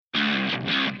The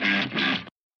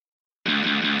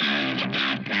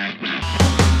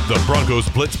Broncos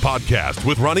Blitz podcast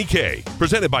with Ronnie Kohrt,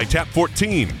 presented by Tap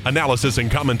 14. Analysis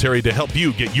and commentary to help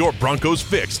you get your Broncos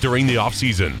fix during the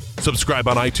offseason. Subscribe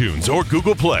on iTunes or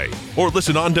Google Play, or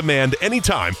listen on demand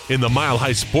anytime in the Mile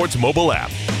High Sports mobile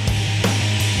app.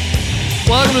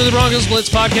 Welcome to the Broncos Blitz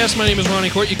podcast. My name is Ronnie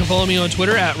Kohrt. You can follow me on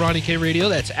Twitter at Ronnie K Radio.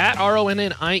 That's at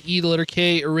RONNIE, the letter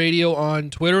K Radio on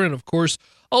Twitter. And of course,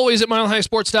 always at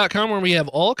milehighsports.com, where we have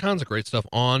all kinds of great stuff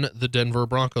on the Denver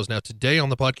Broncos. Now, today on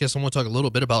the podcast, I want to talk a little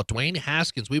bit about Dwayne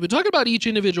Haskins. We've been talking about each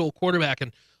individual quarterback,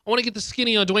 and I want to get the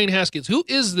skinny on Dwayne Haskins. Who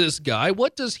is this guy?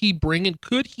 What does he bring, and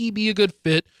could he be a good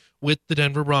fit with the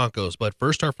Denver Broncos? But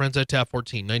first, our friends at Tap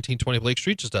 14, 1920 Blake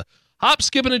Street, just a hop,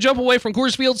 skip, and a jump away from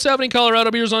Coors Field. 70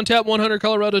 Colorado beers on tap, 100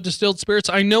 Colorado distilled spirits.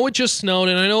 I know it just snowed,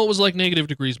 and I know it was like negative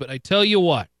degrees, but I tell you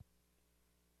what,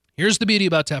 here's the beauty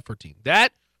about Tap 14.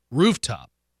 That rooftop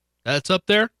that's up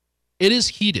there, it is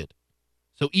heated.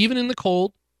 So even in the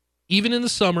cold, even in the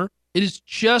summer, it is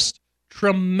just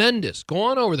tremendous. Go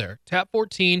on over there, Tap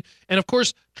 14, and of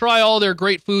course, try all their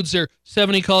great foods, their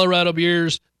 70 Colorado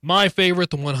beers, my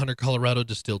favorite, the 100 Colorado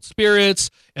distilled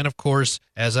spirits, and of course,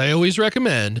 as I always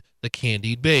recommend, the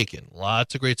candied bacon.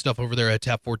 Lots of great stuff over there at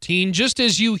Tap 14. Just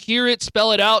as you hear it,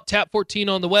 spell it out, Tap 14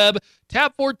 on the web,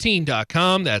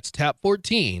 tap14.com. That's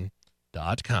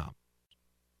tap14.com.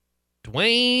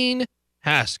 Dwayne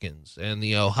Haskins and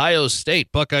the Ohio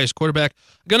State Buckeyes quarterback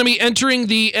going to be entering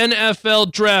the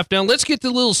NFL draft. Now, let's get the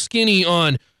little skinny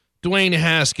on Dwayne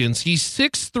Haskins. He's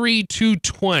 6'3",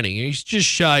 220. He's just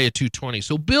shy of 220.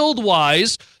 So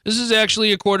build-wise, this is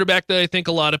actually a quarterback that I think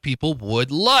a lot of people would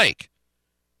like.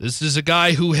 This is a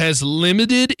guy who has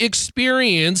limited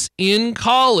experience in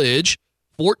college,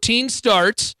 14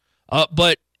 starts,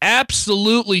 but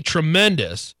absolutely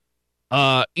tremendous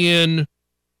in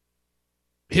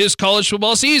his college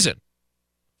football season.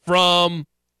 From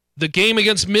the game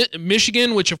against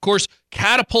Michigan, which of course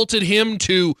catapulted him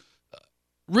to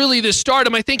really the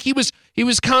stardom. I think he was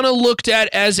kind of looked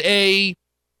at as a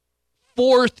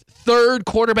third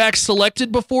quarterback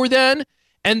selected before then,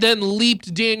 and then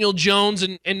leaped Daniel Jones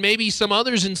and maybe some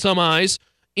others in some eyes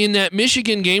in that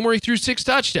Michigan game where he threw 6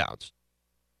 touchdowns.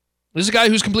 This is a guy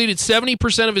who's completed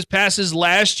 70% of his passes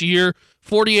last year,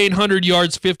 4,800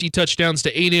 yards, 50 touchdowns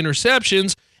to 8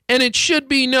 interceptions, and it should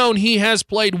be known he has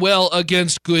played well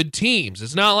against good teams.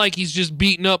 It's not like he's just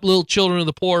beating up little children of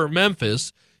the poor of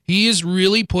Memphis. He is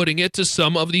really putting it to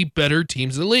some of the better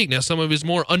teams in the league. Now, some of his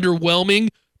more underwhelming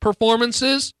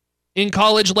performances in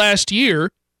college last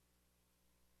year,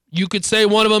 you could say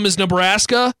one of them is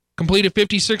Nebraska, completed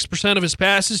 56% of his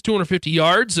passes, 250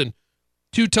 yards, and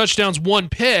 2 touchdowns, 1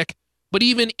 pick. But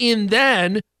even in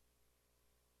then,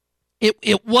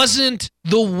 it wasn't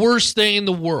the worst thing in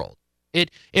the world.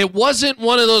 It wasn't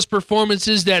one of those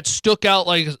performances that stuck out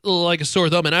like a sore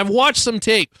thumb. And I've watched some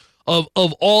tape of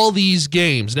all these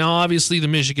games. Now, obviously, the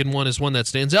Michigan one is one that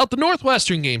stands out. The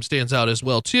Northwestern game stands out as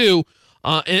well, too.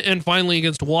 And finally,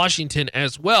 against Washington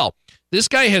as well. This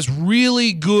guy has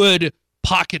really good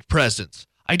pocket presence.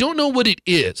 I don't know what it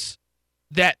is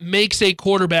that makes a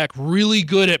quarterback really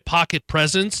good at pocket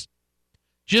presence.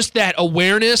 Just that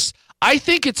awareness. I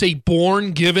think it's a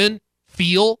born-given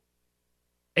feel,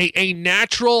 a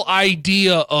natural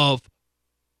idea of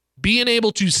being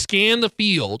able to scan the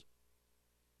field,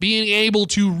 being able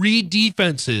to read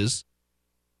defenses,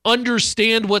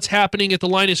 understand what's happening at the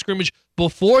line of scrimmage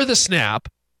before the snap,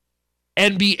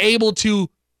 and be able to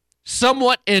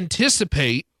somewhat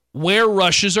anticipate where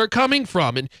rushes are coming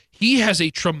from. And he has a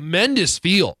tremendous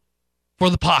feel for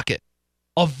the pocket,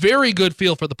 a very good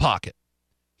feel for the pocket.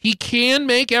 He can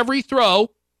make every throw,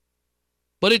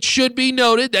 but it should be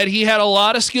noted that he had a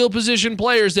lot of skill position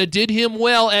players that did him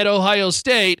well at Ohio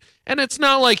State, and it's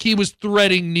not like he was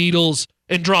threading needles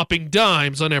and dropping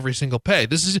dimes on every single play.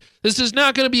 This is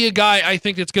not going to be a guy I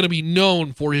think that's going to be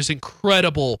known for his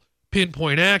incredible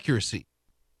pinpoint accuracy.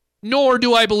 Nor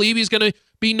do I believe he's going to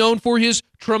be known for his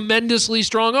tremendously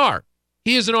strong arm.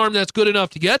 He has an arm that's good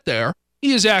enough to get there.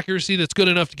 He has accuracy that's good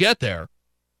enough to get there.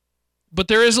 But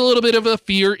there is a little bit of a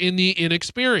fear in the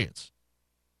inexperience.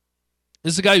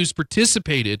 This is a guy who's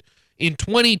participated in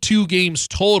 22 games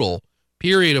total,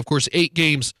 period. Of course, 8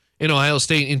 games in Ohio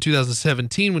State in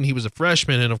 2017 when he was a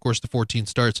freshman, and of course the 14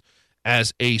 starts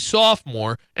as a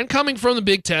sophomore. And coming from the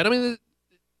Big Ten, I mean,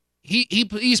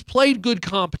 he's played good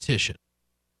competition.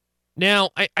 Now,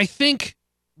 I think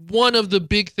one of the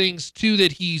big things, too,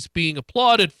 that he's being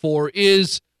applauded for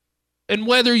is, and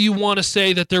whether you want to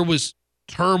say that there was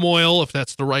turmoil, if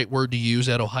that's the right word to use,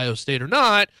 at Ohio State or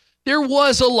not, there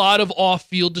was a lot of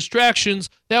off-field distractions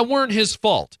that weren't his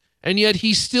fault. and yet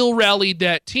he still rallied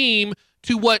that team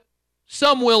to what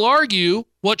some will argue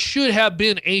what should have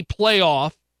been a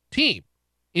playoff team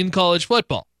in college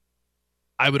football.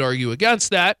 I would argue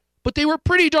against that, but they were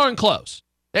pretty darn close.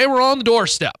 They were on the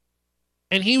doorstep,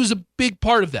 and he was a big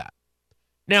part of that.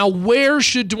 Now, where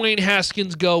should Dwayne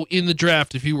Haskins go in the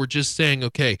draft if you were just saying,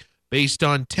 okay, based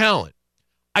on talent?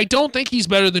 I don't think he's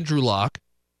better than Drew Lock,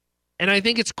 and I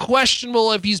think it's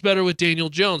questionable if he's better with Daniel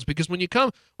Jones, because when it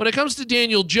comes to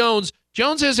Daniel Jones,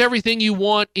 Jones has everything you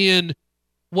want in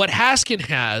what Haskins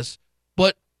has,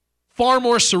 but far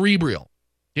more cerebral.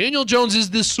 Daniel Jones is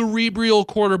the cerebral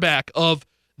quarterback of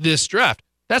this draft.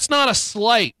 That's not a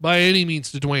slight by any means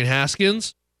to Dwayne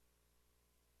Haskins.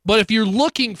 But if you're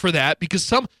looking for that,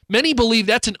 because many believe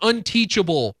that's an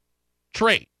unteachable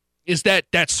trait, is that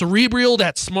cerebral,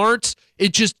 that smarts,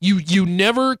 it just you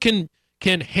never can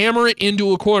hammer it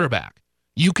into a quarterback.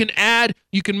 You can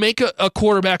make a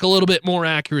quarterback a little bit more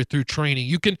accurate through training.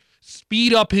 You can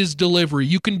speed up his delivery.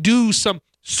 You can do some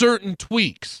certain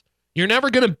tweaks. You're never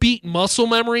going to beat muscle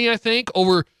memory, I think,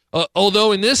 over,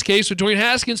 although in this case with Dwayne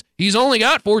Haskins, he's only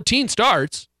got 14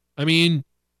 starts. I mean,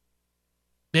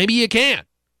 maybe you can,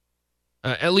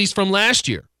 at least from last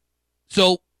year.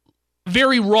 So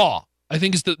very raw, I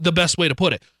think is the best way to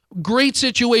put it. Great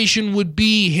situation would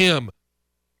be him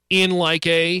in like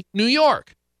a New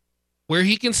York, where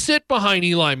he can sit behind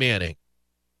Eli Manning.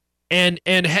 And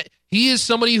he is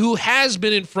somebody who has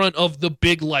been in front of the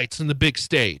big lights and the big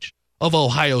stage of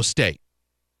Ohio State.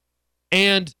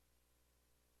 And,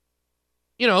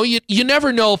 you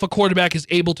never know if a quarterback is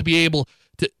able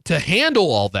to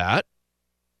handle all that.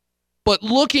 But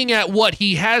looking at what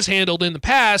he has handled in the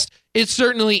past, it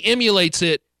certainly emulates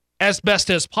it as best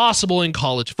as possible in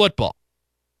college football.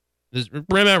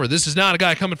 Remember, this is not a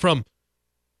guy coming from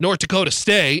North Dakota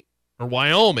State or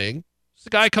Wyoming. It's a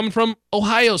guy coming from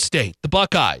Ohio State, the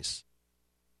Buckeyes,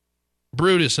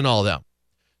 Brutus and all of them.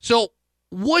 So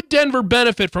would Denver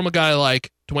benefit from a guy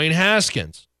like Dwayne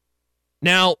Haskins?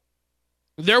 Now,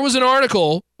 there was an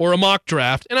article or a mock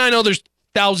draft, and I know there's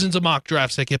thousands of mock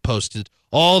drafts that get posted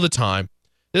all the time.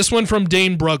 This one from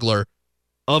Dane Brugler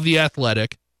of The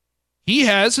Athletic. He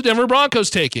has the Denver Broncos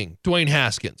taking Dwayne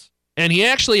Haskins, and he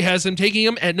actually has them taking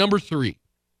him at number 3.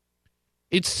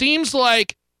 It seems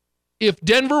like if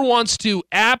Denver wants to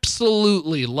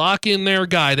absolutely lock in their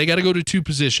guy, they got to go to 2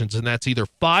 positions, and that's either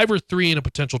 5 or 3 in a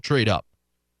potential trade up.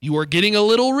 You are getting a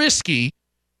little risky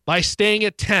by staying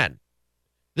at 10.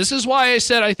 This is why I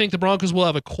said I think the Broncos will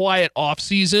have a quiet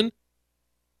offseason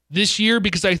this year,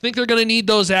 because I think they're going to need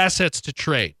those assets to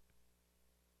trade.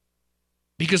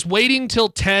 Because waiting till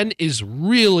 10 is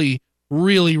really,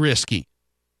 really risky.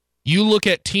 You look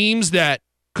at teams that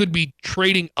could be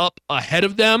trading up ahead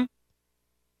of them.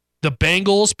 The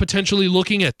Bengals potentially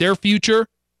looking at their future.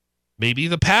 Maybe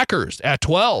the Packers at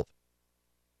 12.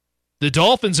 The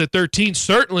Dolphins at 13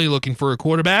 certainly looking for a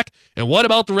quarterback. And what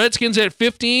about the Redskins at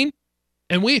 15?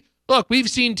 And we've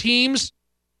seen teams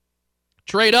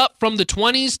trade up from the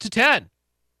 20s to 10.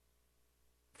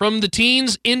 From the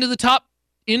teens into the top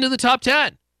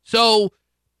 10. So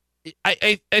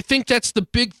I think that's the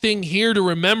big thing here to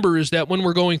remember, is that when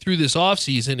we're going through this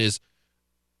offseason is,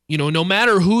 no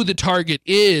matter who the target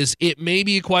is, it may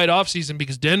be a quiet offseason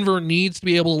because Denver needs to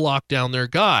be able to lock down their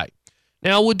guy.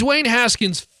 Now, would Dwayne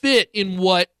Haskins fit in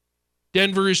what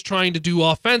Denver is trying to do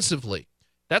offensively?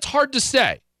 That's hard to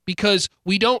say because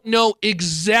we don't know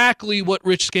exactly what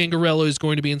Rich Scangarello is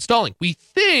going to be installing. We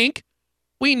think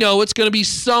we know it's going to be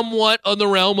somewhat on the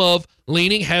realm of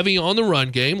leaning heavy on the run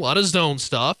game, a lot of zone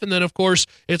stuff, and then, of course,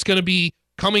 it's going to be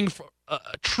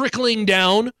trickling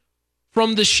down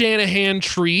from the Shanahan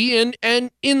tree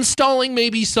and installing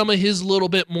maybe some of his little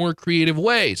bit more creative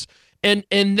ways. And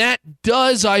that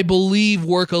does, I believe,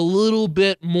 work a little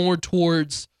bit more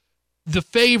towards the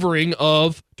favoring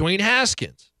of Dwayne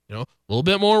Haskins. A little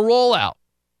bit more rollout.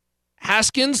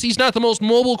 Haskins, he's not the most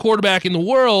mobile quarterback in the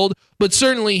world, but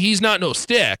certainly he's not no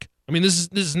stick. I mean, this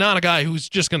is not a guy who's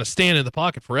just going to stand in the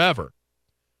pocket forever.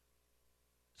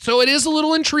 So it is a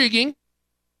little intriguing,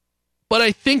 but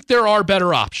I think there are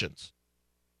better options.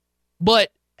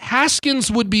 But Haskins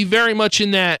would be very much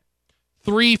in that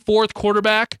 3/4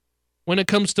 quarterback when it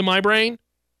comes to my brain.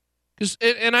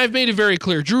 And I've made it very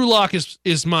clear, Drew Lock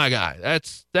is my guy.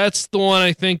 That's the one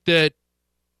I think that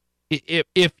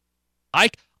if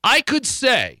I could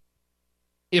say,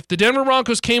 if the Denver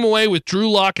Broncos came away with Drew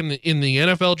Lock in the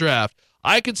NFL draft,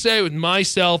 I could say with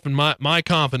myself and my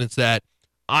confidence that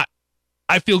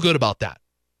I feel good about that.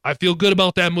 I feel good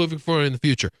about that moving forward in the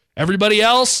future. Everybody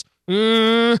else,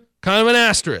 kind of an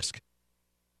asterisk.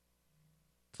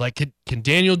 Like, can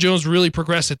Daniel Jones really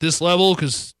progress at this level?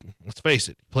 Because, let's face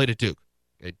it, he played at Duke.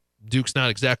 Okay? Duke's not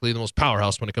exactly the most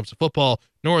powerhouse when it comes to football,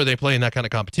 nor are they playing that kind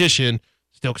of competition.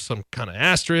 Still some kind of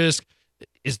asterisk.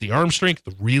 Is the arm strength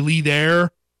really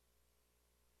there?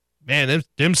 Man,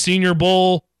 them Senior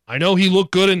Bowl, I know he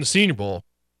looked good in the Senior Bowl,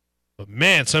 but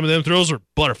man, some of them throws are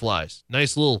butterflies.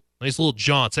 Nice little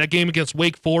jaunts. That game against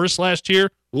Wake Forest last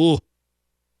year, ooh,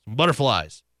 some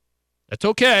butterflies. That's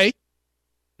okay.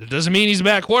 It doesn't mean he's a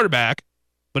bad quarterback,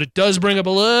 but it does bring up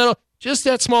just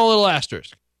that small little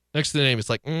asterisk next to the name. It's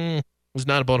like, it's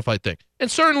not a bona fide thing. And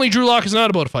certainly Drew Lock is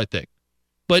not a bona fide thing.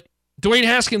 But Dwayne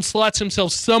Haskins slots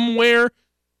himself somewhere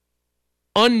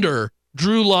under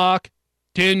Drew Lock,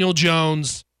 Daniel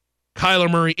Jones, Kyler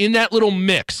Murray, in that little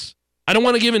mix. I don't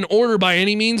want to give an order by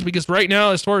any means, because right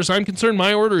now, as far as I'm concerned,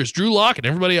 my order is Drew Lock and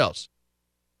everybody else.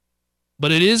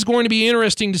 But it is going to be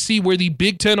interesting to see where the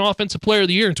Big Ten Offensive Player of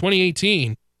the Year in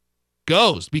 2018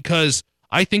 goes, because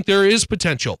I think there is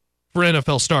potential for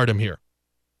NFL stardom here.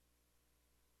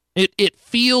 It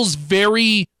feels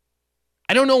very,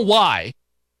 I don't know why,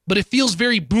 but it feels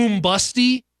very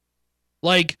boom-busty.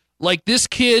 Like this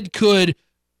kid could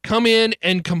come in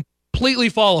and completely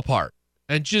fall apart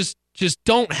and just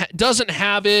doesn't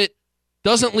have it,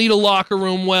 doesn't lead a locker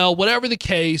room well, whatever the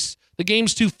case. The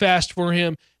game's too fast for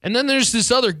him. And then there's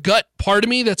this other gut part of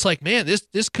me that's like, man,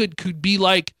 this could be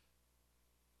like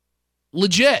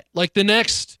legit, like the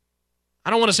next, I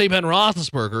don't want to say Ben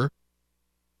Roethlisberger,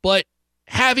 but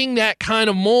having that kind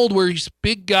of mold where he's a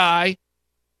big guy,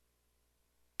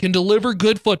 can deliver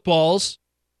good footballs.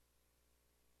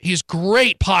 He's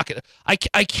great pocket. I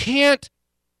can't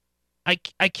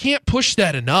push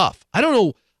that enough. I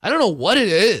don't know what it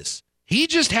is. He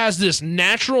just has this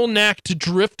natural knack to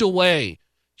drift away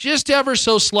just ever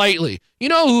so slightly. You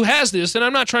know who has this, and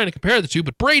I'm not trying to compare the two,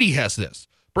 but Brady has this.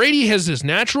 Brady has this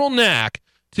natural knack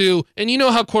to, and you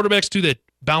know how quarterbacks do that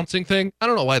bouncing thing? I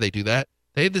don't know why they do that.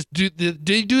 They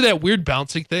do that weird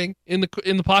bouncing thing in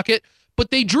the pocket, but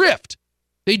they drift.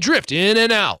 They drift in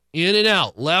and out,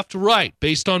 left, right,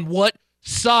 based on what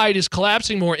side is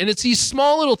collapsing more. And it's these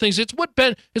small little things. It's what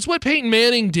Peyton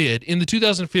Manning did in the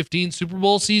 2015 Super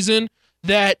Bowl season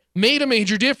that made a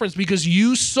major difference, because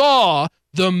you saw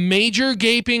the major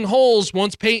gaping holes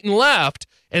once Peyton left,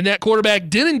 and that quarterback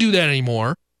didn't do that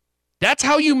anymore. That's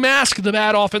how you mask the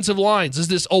bad offensive lines, is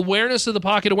this awareness of the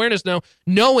pocket awareness now,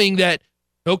 knowing that,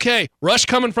 okay, rush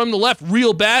coming from the left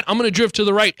real bad, I'm going to drift to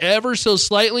the right ever so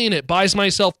slightly, and it buys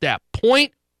myself that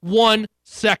 0.1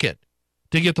 second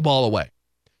to get the ball away.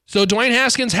 So Dwayne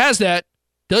Haskins has that.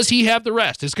 Does he have the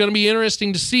rest? It's going to be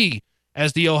interesting to see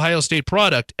as the Ohio State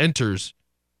product enters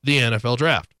the NFL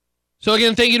draft. So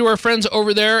again, thank you to our friends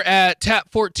over there at Tap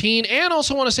 14, and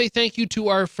also want to say thank you to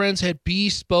our friends at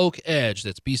Bespoke Edge.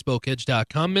 That's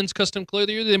bespokeedge.com. Men's custom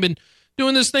clothing. They've been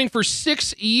doing this thing for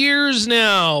 6 years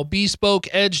now.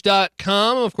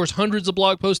 bespokeedge.com. Of course, hundreds of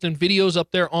blog posts and videos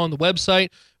up there on the website.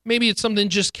 Maybe it's something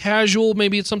just casual.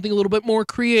 Maybe it's something a little bit more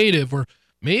creative, or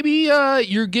maybe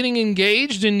you're getting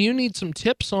engaged and you need some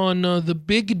tips on the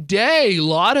big day. A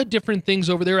lot of different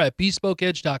things over there at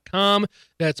bespokeedge.com.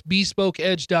 That's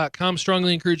bespokeedge.com.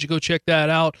 Strongly encourage you to go check that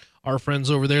out. Our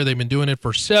friends over there, they've been doing it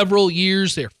for several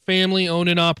years. They're family owned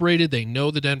and operated. They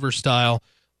know the Denver style.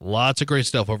 Lots of great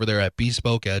stuff over there at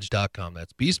bespokeedge.com.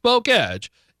 That's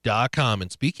bespokeedge.com.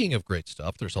 And speaking of great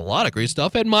stuff, there's a lot of great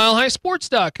stuff at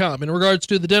milehighsports.com in regards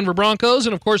to the Denver Broncos.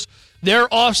 And, of course, their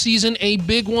offseason, a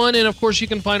big one. And, of course, you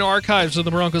can find archives of the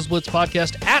Broncos Blitz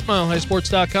podcast at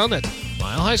milehighsports.com. That's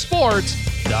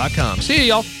milehighsports.com. See you,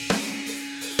 y'all.